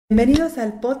Bienvenidos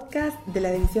al podcast de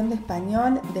la División de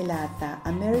Español de la ATA,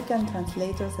 American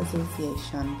Translators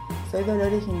Association. Soy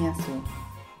Dolores Iñazú.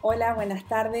 Hola, buenas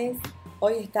tardes.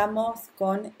 Hoy estamos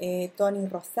con Tony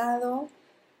Rosado.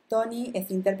 Tony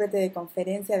es intérprete de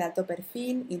conferencia de alto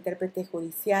perfil, intérprete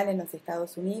judicial en los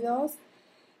Estados Unidos.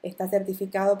 Está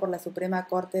certificado por la Suprema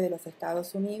Corte de los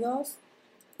Estados Unidos.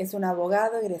 Es un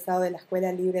abogado egresado de la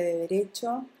Escuela Libre de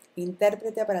Derecho,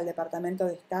 intérprete para el Departamento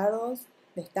de Estado,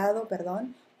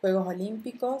 Juegos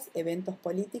Olímpicos, eventos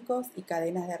políticos y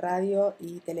cadenas de radio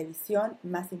y televisión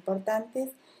más importantes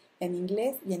en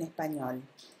inglés y en español.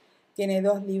 Tiene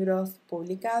 2 libros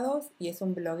publicados y es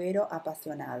un bloguero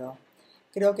apasionado.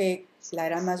 Creo que la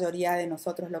gran mayoría de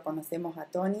nosotros lo conocemos a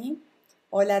Tony.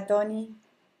 Hola, Tony.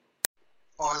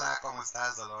 Hola, ¿cómo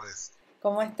estás, Dolores?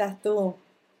 ¿Cómo estás tú?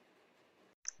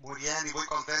 Muy bien y muy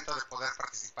contento de poder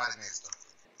participar en esto.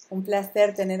 Un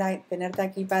placer tenerte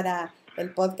aquí para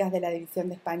el podcast de la División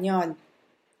de Español.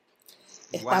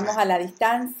 Estamos a la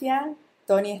distancia.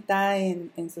 Tony está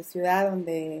en su ciudad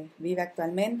donde vive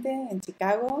actualmente, en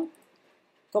Chicago.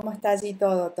 ¿Cómo está allí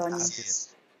todo, Tony? Así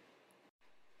es.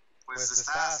 Pues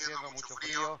está haciendo mucho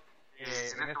frío.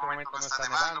 En este momento no está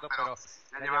nevando, pero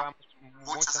ya llevamos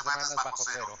muchas semanas bajo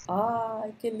cero.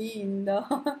 ¡Ay, qué lindo!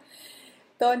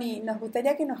 Tony, nos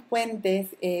gustaría que nos cuentes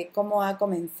cómo ha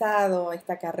comenzado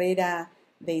esta carrera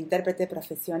de intérprete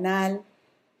profesional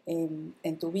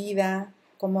en tu vida,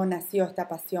 cómo nació esta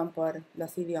pasión por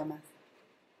los idiomas.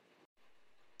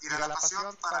 Mira, la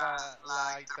pasión para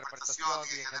la interpretación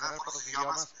y en general por los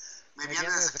idiomas me viene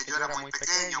desde que yo era muy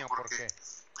pequeño, porque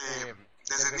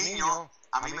desde niño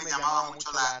a mí me llamaba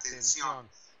mucho la atención.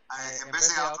 En vez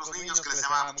de a otros niños que les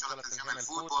llamaba mucho la atención el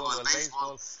fútbol o el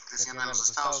béisbol, creciendo en los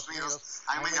Estados Unidos,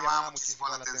 a mí me llamaba muchísimo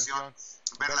la atención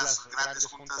ver las grandes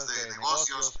juntas de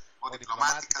negocios o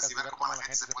diplomáticas y ver cómo la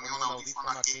gente se ponía un audífono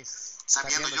aquí,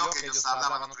 sabiendo yo que ellos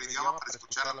hablaban otro idioma para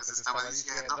escuchar lo que se estaba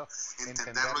diciendo,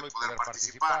 entenderlo y poder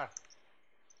participar.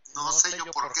 No sé yo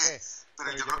por qué,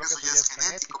 pero yo creo que eso ya es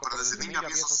genético, pero desde niño a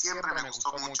mí eso siempre me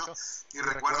gustó mucho y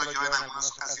recuerdo yo en algunas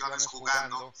ocasiones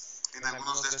jugando en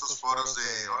algunos de estos foros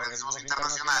de organismos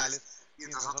internacionales,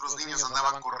 mientras otros niños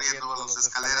andaban corriendo las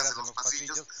escaleras en los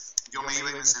pasillos, yo me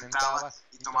iba y me sentaba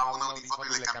y tomaba un audífono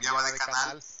y le cambiaba de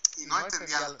canal, y no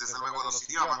entendía desde luego los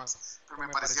idiomas, pero me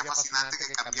parecía fascinante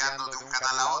que cambiando de un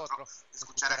canal a otro,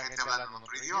 escuchar a gente hablar en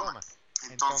otro idioma.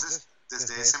 Entonces,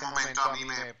 desde ese momento a mí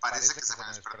me parece que se me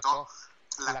despertó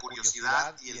la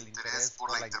curiosidad y el interés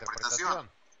por la interpretación.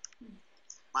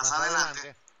 Más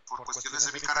adelante, por cuestiones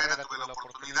de mi carrera, tuve la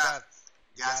oportunidad,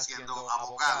 ya siendo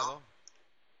abogado,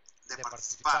 de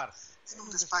participar en un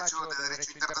despacho de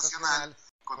Derecho Internacional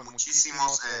con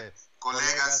muchísimos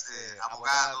colegas,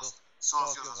 abogados,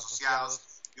 socios, asociados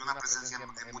y una presencia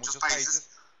en muchos países,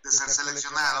 de ser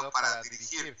seleccionado para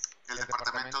dirigir el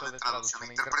Departamento de Traducción e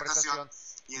Interpretación.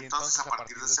 Y entonces, a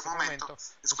partir de ese momento,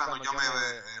 es cuando yo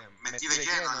me metí de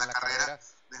lleno en la carrera,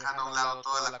 dejando a un lado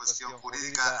toda la cuestión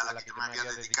jurídica a la que yo me había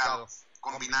dedicado,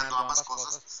 combinando ambas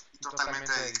cosas y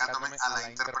totalmente dedicándome a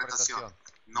la interpretación.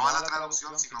 No a la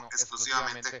traducción, sino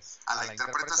exclusivamente a la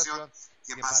interpretación.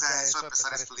 Y en base a eso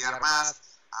empezar a estudiar más,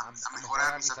 a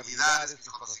mejorar mis habilidades, mis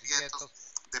conocimientos,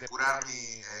 depurar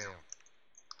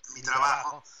mi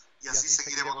trabajo y así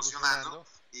seguir evolucionando.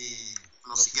 Y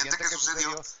lo siguiente que sucedió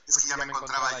es que ya me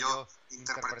encontraba yo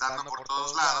interpretando por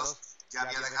todos lados, ya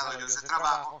había dejado yo ese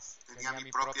trabajo, tenía mi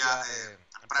propia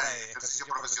ejercicio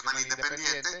profesional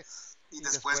independiente y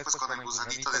después pues con el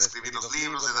gusanito de escribir los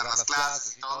libros, de dar las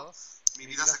clases y todo, mi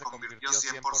vida se convirtió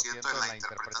 100% en la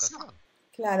interpretación.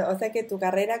 Claro, o sea que tu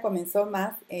carrera comenzó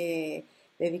más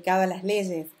dedicada a las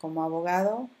leyes como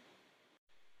abogado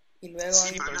y luego...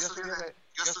 Sí, pero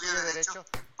yo estudié Derecho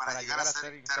para llegar a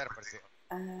ser intérprete.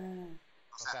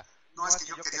 O sea, no es que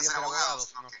yo quería ser abogado,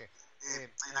 sino que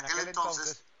en aquel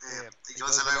entonces, yo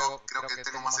desde luego creo que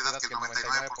tengo más edad que el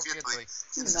 99% de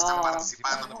quienes están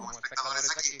participando como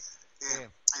espectadores aquí.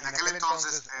 En aquel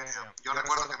entonces, yo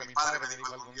recuerdo que mi padre me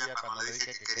dijo algún día cuando le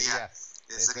dije que quería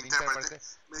ser intérprete,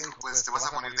 me dijo, pues te vas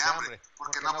a morir de hambre,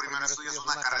 porque no primero estudias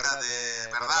una carrera de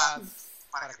verdad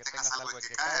para que tengas algo en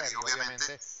que caer. Y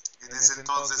obviamente, en ese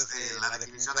entonces, la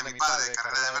definición de mi padre de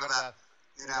carrera de verdad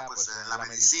era pues la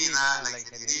medicina, la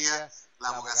ingeniería, la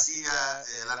abogacía,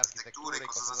 la arquitectura y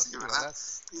cosas así, ¿verdad?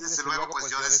 Y desde luego pues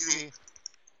yo decidí,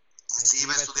 si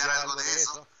iba a estudiar algo de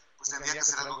eso, pues tendría que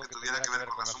ser algo que tuviera que ver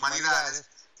con las humanidades,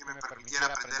 que me permitiera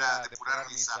aprender a depurar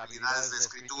mis habilidades de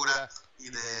escritura y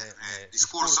de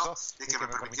discurso, y que me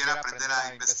permitiera aprender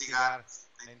a investigar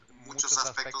en muchos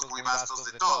aspectos muy vastos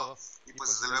de todo, y pues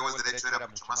desde luego el derecho era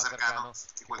mucho más cercano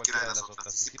que cualquiera de las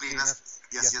otras disciplinas,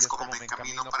 y así es como me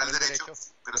encamino para el derecho,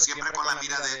 pero siempre con la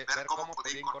mira de ver cómo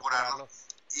podía incorporarlo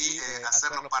y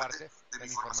hacerlo parte de mi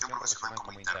formación profesional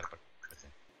como intérprete.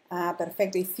 Ah,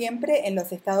 perfecto. ¿Y siempre en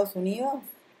los Estados Unidos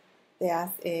te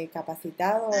has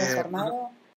capacitado o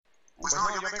formado? Pues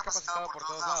no, yo me he capacitado por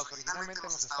todos lados, originalmente en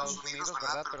los Estados Unidos,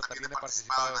 ¿verdad? Pero también he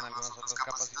participado en algunas otras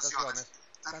capacitaciones,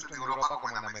 tanto en Europa como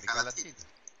en América Latina.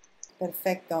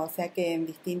 Perfecto, o sea que en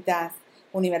distintas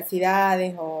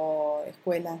universidades o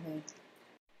escuelas de...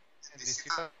 En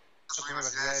distintas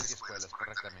universidades y escuelas,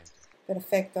 correctamente.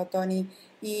 Perfecto, Tony.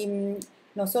 Y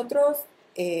nosotros,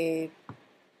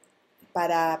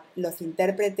 para los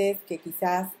intérpretes que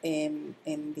quizás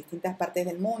en distintas partes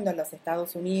del mundo, en los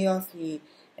Estados Unidos y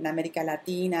en América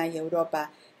Latina y Europa,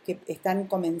 que están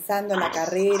comenzando la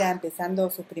carrera,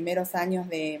 empezando sus primeros años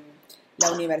de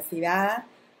la universidad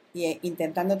e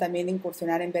intentando también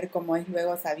incursionar en ver cómo es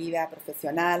luego esa vida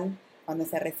profesional cuando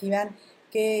se reciban,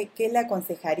 ¿qué le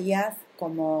aconsejarías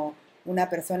como una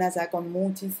persona ya con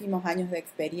muchísimos años de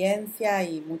experiencia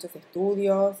y muchos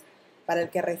estudios, para el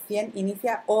que recién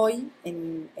inicia hoy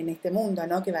en este mundo,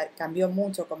 ¿no? Que cambió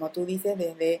mucho, como tú dices,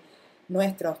 desde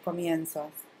nuestros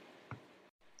comienzos?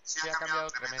 Sí, ha cambiado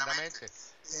tremendamente.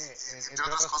 Entre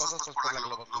otras cosas, pues por la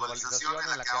globalización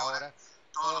en la que ahora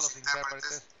todos los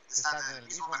intérpretes están en el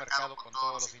mismo mercado con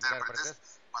todos los intérpretes.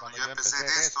 Cuando yo empecé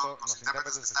esto, los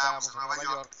intérpretes que estábamos en Nueva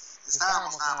York,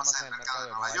 estábamos nada más en el mercado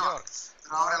de Nueva York.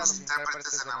 Pero ahora los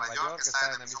intérpretes de Nueva York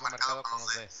están en el mismo mercado con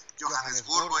los de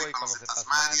Johannesburgo y con los de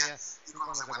Tasmania y con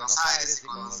los de Buenos Aires y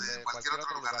con los de cualquier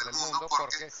otro lugar del mundo,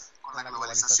 porque con la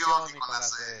globalización y con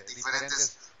las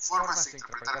diferentes formas de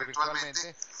interpretar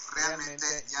virtualmente,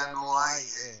 realmente ya no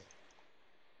hay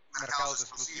mercados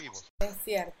exclusivos. Es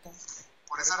cierto.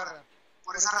 Por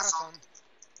esa razón,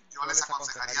 yo les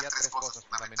aconsejaría tres cosas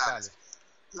fundamentales.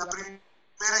 La primera,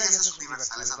 y esa es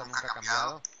universal, esa nunca ha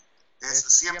cambiado, es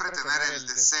siempre tener el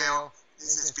deseo,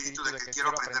 ese espíritu de que quiero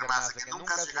aprender más, de que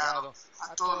nunca has llegado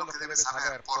a todo lo que debes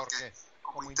saber, porque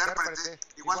como intérprete,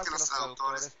 igual que los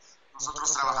traductores,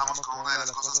 nosotros trabajamos con una de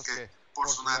las cosas que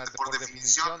por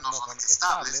definición no son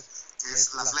estables, que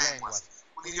es las lenguas.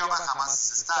 Un idioma jamás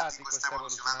es estático, está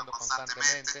evolucionando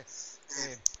constantemente,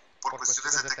 por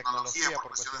cuestiones de tecnología, por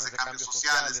cuestiones de cambios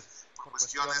sociales, por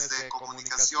cuestiones de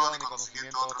comunicación y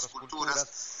conocimiento de otras culturas.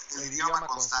 El idioma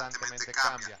constantemente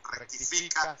cambia,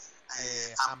 rectifica,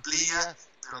 amplía,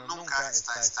 pero nunca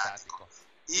está estático.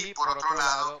 Y por otro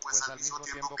lado, pues al mismo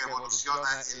tiempo que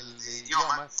evoluciona el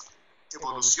idioma,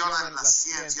 evolucionan las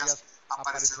ciencias,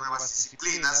 aparecen nuevas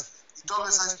disciplinas, y todo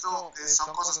esto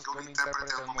son cosas que un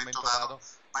intérprete en un momento dado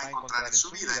va a encontrar en su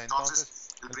vida. Entonces,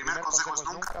 el primer consejo es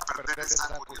nunca perder esa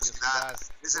curiosidad,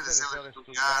 ese deseo de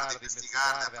estudiar, de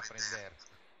investigar, de aprender.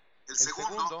 El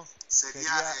segundo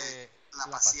sería la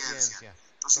paciencia.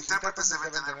 Los intérpretes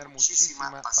deben tener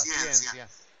muchísima paciencia,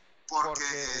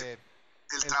 porque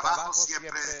el trabajo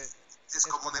siempre es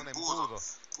como un embudo.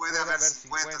 Puede haber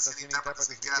 50, 100 intérpretes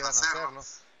que quieran hacerlo,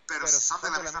 pero si son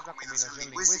de la misma combinación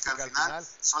lingüística, al final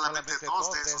solamente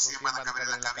 2 de esos 100 van a caber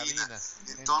en la cabina.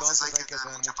 Entonces hay que tener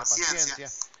mucha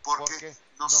paciencia, porque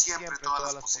no siempre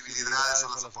todas las posibilidades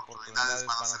o las oportunidades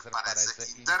van a ser para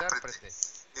ese intérprete.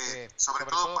 Sobre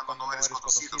todo cuando no eres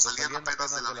conocido, saliendo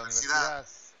apenas de la universidad,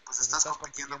 pues estás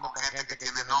compitiendo con gente que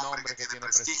tiene nombre, que tiene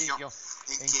prestigio,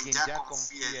 en quien ya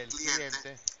confía el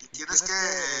cliente, y tienes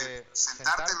que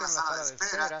sentarte en la sala de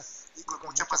espera y con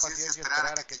mucha paciencia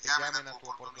esperar a que te llamen a tu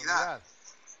oportunidad.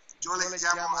 Yo le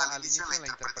llamo al inicio en la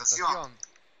interpretación,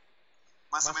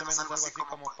 más o menos algo así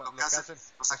como lo que hacen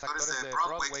los actores de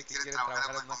Broadway que quieren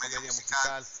trabajar en una comedia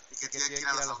musical y que tienen que ir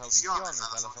a las audiciones. A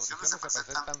las audiciones se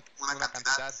presentan una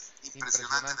cantidad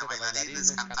impresionante de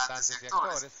bailarines, cantantes y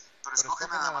actores, pero escogen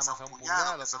nada más a un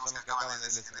puñado, que son los que acaban en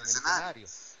el escenario.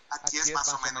 Aquí es más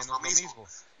o menos lo mismo.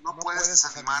 No puedes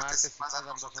desanimarte si pasan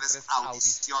 2 o 3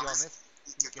 audiciones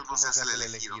y que tú no seas el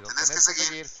elegido. Tenés que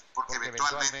seguir porque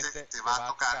eventualmente te va a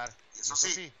tocar, y eso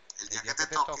sí, el día que te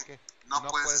toque, no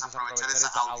puedes desaprovechar esa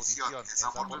audición, esa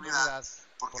oportunidad,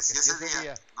 porque si ese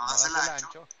día no das el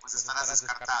ancho, pues estarás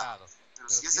descartado. Pero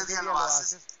si ese día lo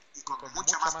haces, y con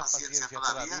mucha más paciencia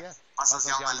todavía, pasas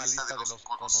ya a una lista de los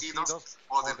conocidos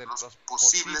o de los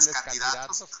posibles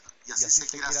candidatos, y así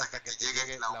seguir hasta que te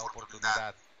llegue la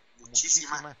oportunidad.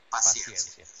 Muchísima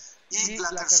paciencia. Y la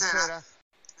tercera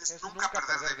es nunca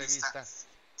perder de vista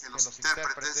que los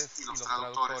intérpretes y los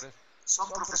traductores son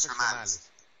profesionales.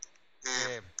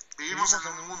 Vivimos en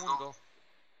un mundo,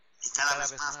 y cada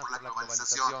vez más por la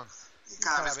globalización, y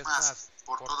cada vez más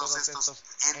por todos estos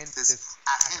entes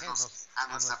ajenos a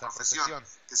nuestra profesión,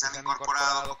 que se han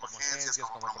incorporado como agencias,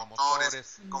 como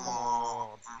promotores,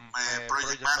 como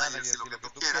project managers y lo que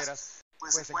tú quieras,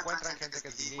 pues encuentran gente que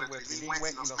es bilingüe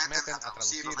y los meten a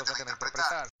traducir, los meten a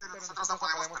interpretar. Pero nosotros no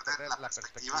podemos perder la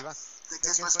perspectiva de que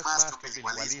esto es más que un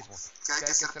bilingüismo, que hay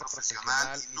que ser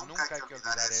profesional y nunca hay que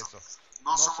olvidar eso.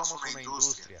 No somos una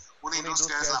industria. Una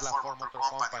industria es la Ford Motor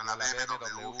Company, la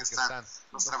BMW, que están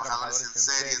los trabajadores en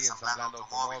serie ensamblando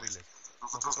automóviles.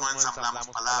 Nosotros no ensamblamos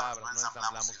palabras, no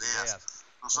ensamblamos ideas.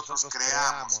 Nosotros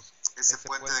creamos ese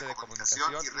puente de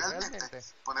comunicación y realmente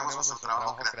ponemos nuestro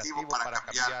trabajo creativo para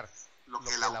cambiar lo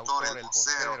que el autor, el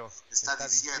vocero, está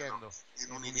diciendo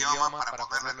en un idioma para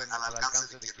ponerlo al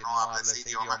alcance de quien no habla ese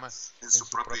idioma en su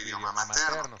propio idioma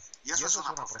materno. Y eso es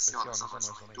una profesión, eso no es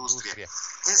una industria.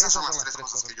 Esas son las tres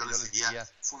cosas que yo les diría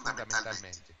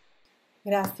fundamentalmente.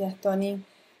 Gracias, Tony.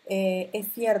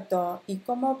 Es cierto. ¿Y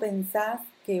cómo pensás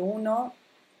que uno,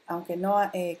 aunque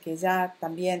no, que ya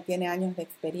también tiene años de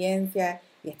experiencia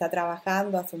y está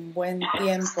trabajando hace un buen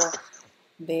tiempo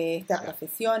de esta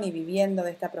profesión y viviendo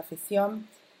de esta profesión,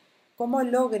 cómo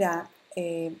logra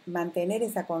mantener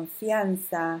esa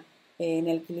confianza en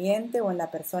el cliente o en la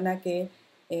persona que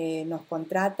nos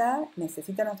contrata,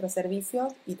 necesita nuestros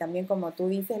servicios y también, como tú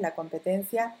dices, la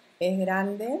competencia es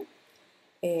grande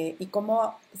y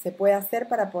cómo se puede hacer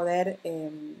para poder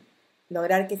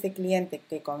lograr que ese cliente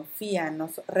que confía,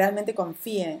 realmente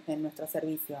confíe en nuestros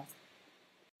servicios?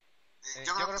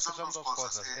 Yo creo que son dos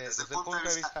cosas. Desde el punto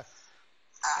de vista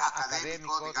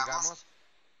académico, digamos,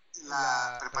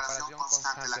 la preparación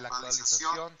constante, la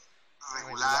actualización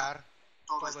regular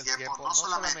todo el tiempo, no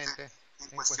solamente en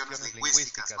cuestiones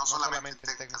lingüísticas, no solamente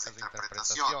en técnicas de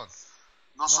interpretación,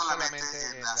 no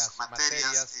solamente en las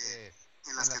materias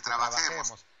en las que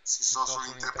trabajemos, si sos un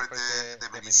intérprete de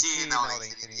medicina o de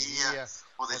ingeniería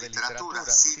o de literatura,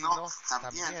 sino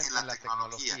también en la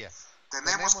tecnología.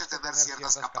 Tenemos que tener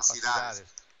ciertas capacidades.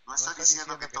 No estoy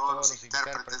diciendo que todos los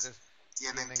intérpretes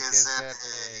tienen que ser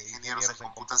ingenieros en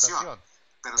computación,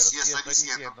 pero sí estoy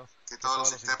diciendo que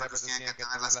todos los intérpretes tienen que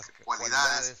tener las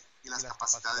cualidades y las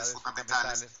capacidades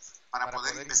fundamentales para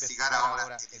poder investigar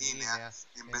ahora en línea,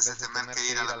 en vez de tener que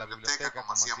ir a la biblioteca,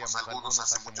 como hacíamos algunos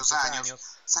hace muchos años,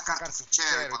 sacar tu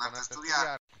fichero y ponerte a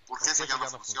estudiar, porque eso ya no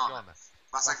funciona.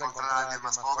 Vas a encontrar a alguien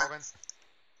más joven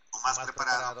o más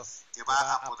preparado que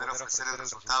va a poder ofrecer el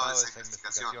resultado de esa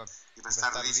investigación y va a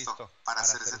estar listo para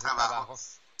hacer ese trabajo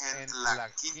en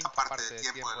la quinta parte de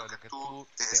tiempo de lo que tú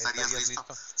estarías listo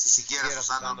si siguieras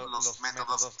usando los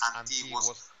métodos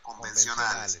antiguos,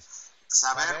 convencionales.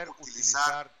 Saber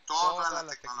utilizar toda la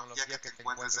tecnología que te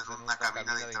encuentres en una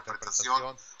cabina de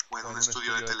interpretación o en un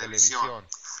estudio de televisión.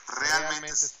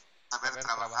 Realmente saber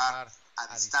trabajar a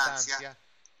distancia,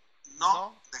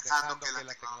 no dejando que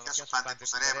la tecnología suplante tu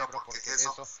cerebro, porque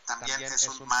eso también es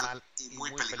un mal y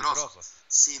muy peligroso,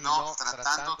 sino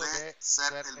tratando de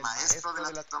ser el maestro de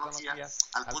la tecnología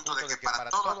al punto de que para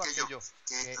todo aquello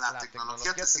que la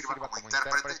tecnología te sirva como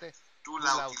intérprete, tú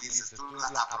la utilices, tú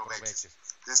la aproveches.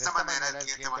 De esta manera el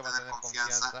cliente va a tener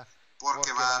confianza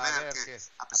porque va a ver que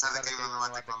a pesar de que hay una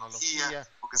nueva tecnología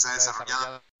o que se ha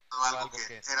desarrollado algo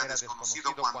que era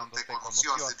desconocido cuando te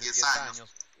conoció hace 10 años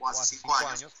o hace 5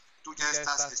 años, tú ya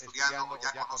estás estudiando o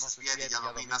ya conoces bien y ya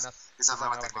dominas esa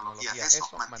nueva tecnología. Eso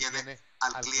mantiene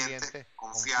al cliente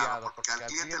confiado, porque al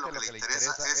cliente lo que le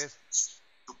interesa es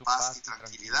tu paz y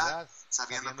tranquilidad,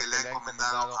 sabiendo que le ha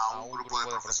encomendado a un grupo de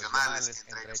profesionales,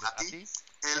 entre ellos a ti,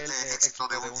 el éxito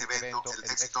de un evento, el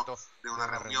éxito de una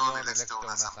reunión, el éxito de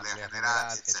una asamblea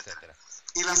general, etc.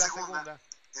 Y la segunda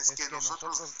es que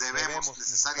nosotros debemos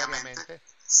necesariamente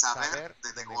saber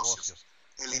de negocios.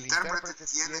 El intérprete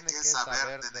tiene que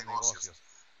saber de negocios.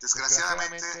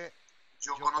 Desgraciadamente,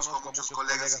 yo conozco muchos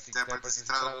colegas intérpretes y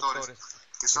traductores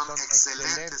que son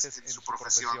excelentes en su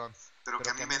profesión, pero que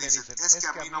a mí me dicen, es que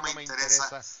a mí no me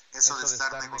interesa eso de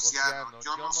estar negociando,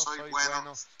 yo no soy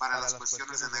bueno para las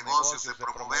cuestiones de negocios, de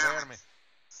promoverme.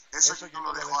 Eso yo no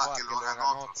lo dejo a que lo hagan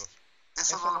otros.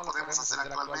 Eso no lo podemos hacer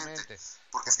actualmente,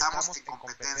 porque estamos en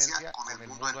competencia con el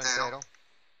mundo entero.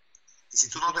 Y si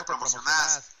tú no te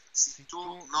promocionas, si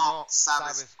tú no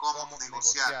sabes cómo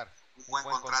negociar un buen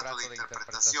contrato de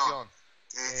interpretación,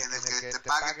 en el que te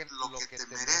paguen lo que te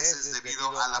mereces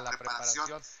debido a la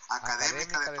preparación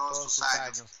académica de todos tus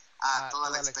años, a toda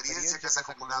la experiencia que has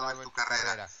acumulado en tu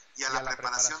carrera y a la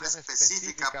preparación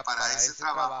específica para ese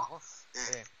trabajo,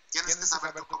 tienes que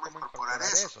saber cómo incorporar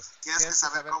eso, tienes que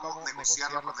saber cómo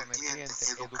negociarlo con el cliente,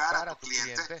 educar a tu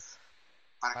cliente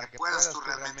para que puedas tú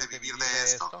realmente vivir de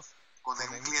esto con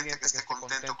un cliente que esté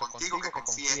contento contigo, que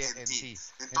confíe en ti.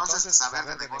 Entonces, saber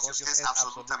de negocios es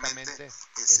absolutamente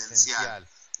esencial.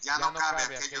 Ya no cabe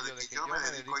aquello de que yo me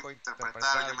dedico a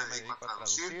interpretar, yo me dedico a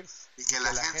traducir y que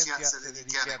la agencia se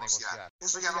dedique a negociar.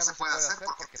 Eso ya no se puede hacer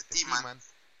porque te timan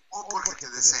o porque te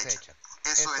desechan.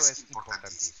 Eso es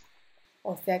importantísimo.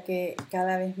 O sea que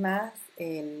cada vez más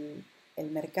el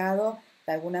mercado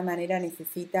de alguna manera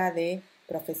necesita de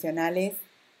profesionales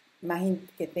más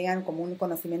que tengan como un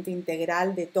conocimiento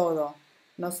integral de todo,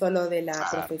 no solo de la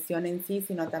profesión en sí,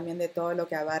 sino también de todo lo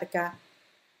que abarca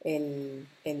el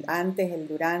antes, el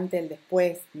durante, el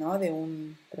después, ¿no? De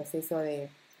un proceso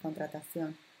de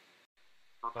contratación.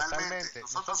 Totalmente.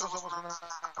 Nosotros somos una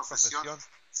profesión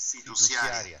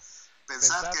fiduciaria.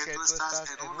 Pensar que tú estás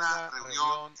en una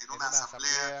reunión, en una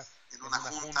asamblea, en una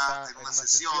junta, en una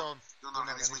sesión de un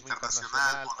organismo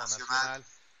internacional o nacional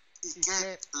y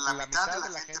que la mitad de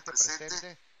la gente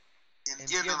presente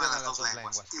entiende una de las dos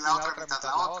lenguas y la otra mitad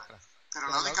la otra. Pero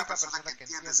la única persona que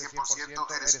entiende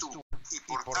 100% eres tú. Y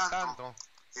por tanto,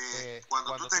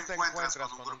 cuando tú te encuentras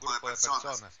con un grupo de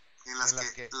personas en las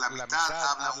que la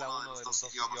mitad habla uno de los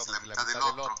dos idiomas y la mitad del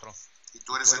otro, y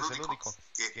tú eres el único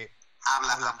que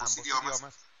habla ambos idiomas,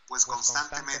 pues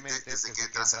constantemente, desde que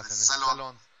entras en ese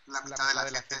salón, la mitad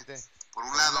de la gente, por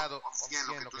un lado, confía en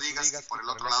lo que tú digas y por el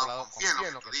otro lado, confía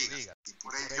en lo que tú digas. Y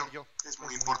por ello es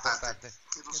muy importante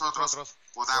que nosotros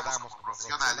podamos, como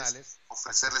profesionales,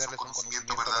 ofrecerles un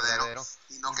conocimiento verdadero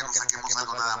y no que nos saquemos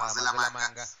algo nada más de la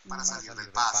manga para salir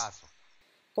del paso.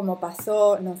 Como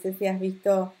pasó, no sé si has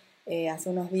visto hace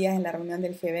unos días en la reunión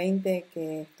del G20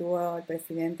 que estuvo el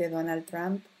presidente Donald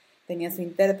Trump, tenía su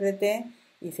intérprete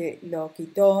y se lo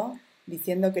quitó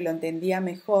diciendo que lo entendía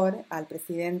mejor al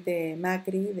presidente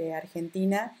Macri de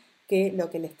Argentina que lo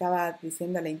que le estaba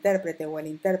diciendo la intérprete o el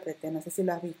intérprete. No sé si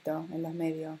lo has visto en los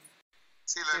medios.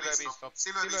 Sí lo he visto,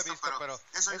 pero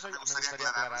eso me gustaría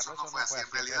aclararlo. Eso no fue así.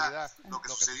 En realidad, lo que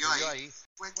sucedió ahí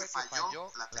fue que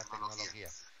falló la tecnología.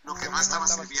 Lo que no estaba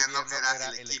sirviendo era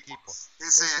el equipo.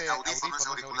 Ese audífono, ese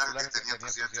auricular que tenía el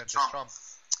presidente Trump,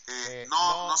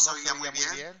 no se oía muy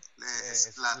bien,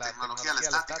 la tecnología, la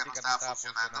estática no estaba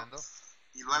funcionando.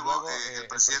 Y luego el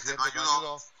presidente no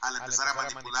ayudó al empezar a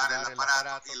manipular el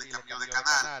aparato y le cambió de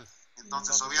canal.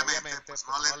 Entonces, obviamente, pues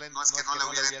no es que no le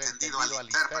hubiera entendido al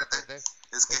intérprete,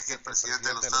 es que el presidente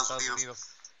de los Estados Unidos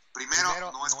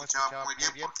primero no escuchaba muy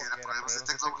bien porque era problemas de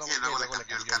tecnología y luego le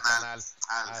cambió el canal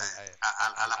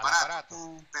al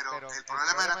aparato. Pero el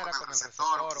problema era con el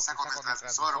receptor, o quizá con el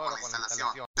transmisor o con la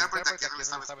instalación. El intérprete que no le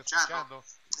estaba escuchando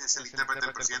es el intérprete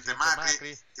del presidente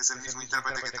Macri, que es el mismo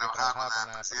intérprete que trabajaba con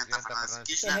la presidenta Fernández de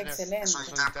Kirchner. Es un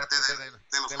intérprete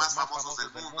de los más famosos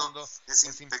del mundo,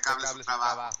 es impecable su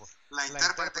trabajo. La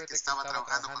intérprete que estaba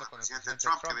trabajando con el presidente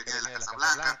Trump, que venía de la Casa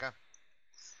Blanca,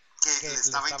 que le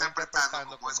estaba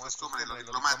interpretando, como es costumbre en lo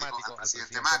diplomático, al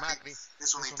presidente Macri,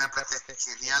 es una intérprete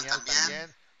genial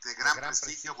también, de gran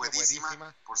prestigio,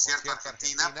 buenísima, por cierto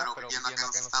argentina, pero viviendo acá en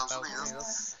los Estados Unidos.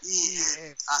 Y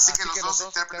así que los dos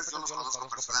intérpretes yo los conozco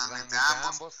personalmente a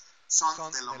ambos,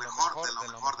 son de lo mejor, de lo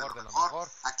mejor, de lo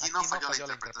mejor. Aquí no falló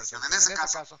la interpretación, en ese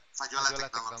caso falló la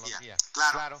tecnología.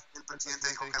 Claro, el presidente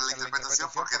dijo que era la interpretación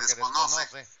porque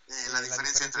desconoce la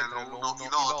diferencia entre lo uno y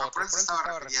lo otro, pero él se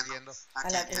estaba refiriendo a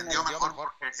que entendió mejor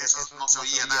porque eso no se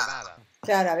oía nada.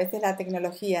 Claro, a veces la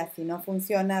tecnología, si no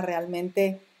funciona,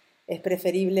 realmente es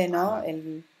preferible, ¿no?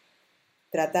 El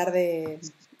tratar de...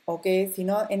 O que, si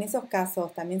no, en esos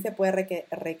casos también se puede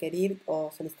requerir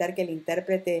o solicitar que el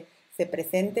intérprete se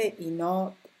presente y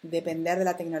no depender de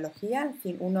la tecnología,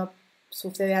 si uno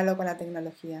sucede algo con la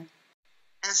tecnología.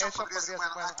 Eso podría ser,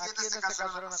 bueno, aquí en este caso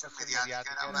era una cuestión mediática,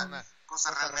 era una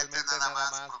cosa realmente nada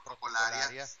más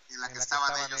protocolaria, en la que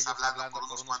estaban ellos hablando por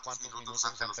unos cuantos minutos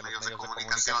ante los medios de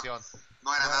comunicación.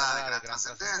 No era nada de gran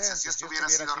trascendencia. Si esto hubiera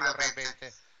sido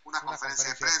realmente una conferencia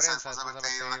de prensa, después de haber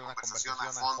tenido una conversación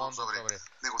a fondo sobre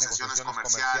negociaciones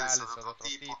comerciales o de otro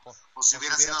tipo, o si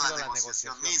hubiera sido la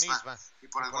negociación misma y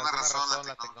por alguna razón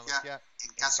la tecnología,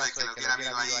 en caso de que lo hubiera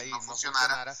habido ahí, no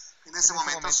funcionara, en ese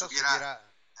momento se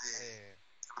hubiera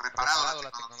reparado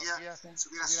la tecnología, se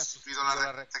hubiera sustituido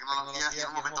la tecnología y en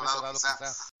un momento dado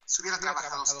quizá se hubiera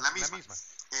trabajado la misma.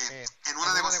 En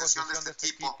una negociación de este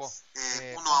tipo,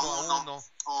 uno a uno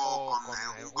o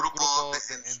con un grupo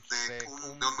de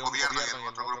un gobierno y el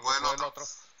otro grupo del otro,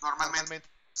 normalmente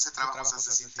se trabaja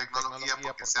sin tecnología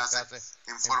porque se hace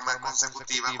en forma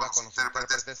consecutiva con los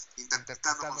intérpretes,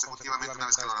 interpretando consecutivamente una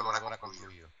vez que lo elabora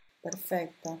concluido.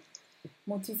 Perfecto.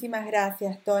 Muchísimas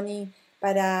gracias, Tony.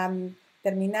 Para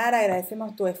terminar,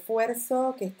 agradecemos tu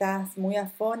esfuerzo, que estás muy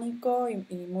afónico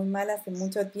y muy mal hace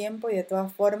mucho tiempo y de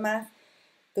todas formas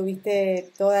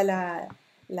tuviste toda la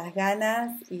las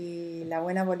ganas y la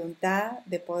buena voluntad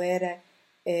de poder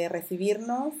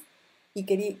recibirnos y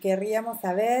querríamos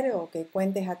saber o que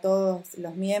cuentes a todos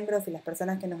los miembros y las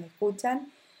personas que nos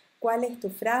escuchan cuál es tu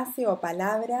frase o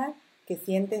palabra que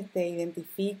sientes te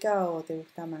identifica o te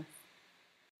gusta más.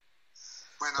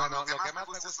 Bueno, lo que más me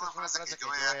gusta es una frase que yo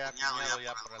he acuñado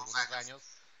ya por algunos años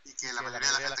y que la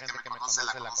mayoría de la gente que me conoce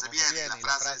la conoce bien, y la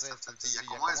frase es tan sencilla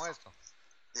como esto.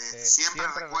 Siempre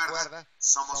recuerda,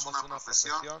 somos una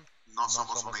profesión, no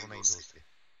somos una industria.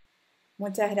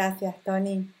 Muchas gracias,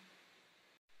 Tony.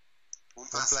 Un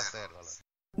placer, Dolores.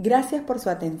 Gracias por su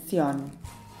atención.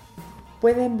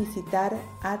 Pueden visitar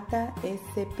ataspd.org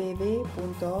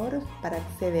para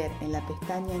acceder en la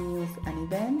pestaña News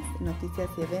and Events, Noticias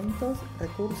y Eventos,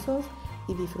 Recursos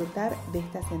y disfrutar de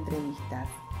estas entrevistas.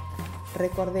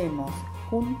 Recordemos,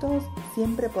 juntos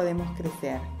siempre podemos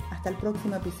crecer. Hasta el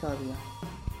próximo episodio.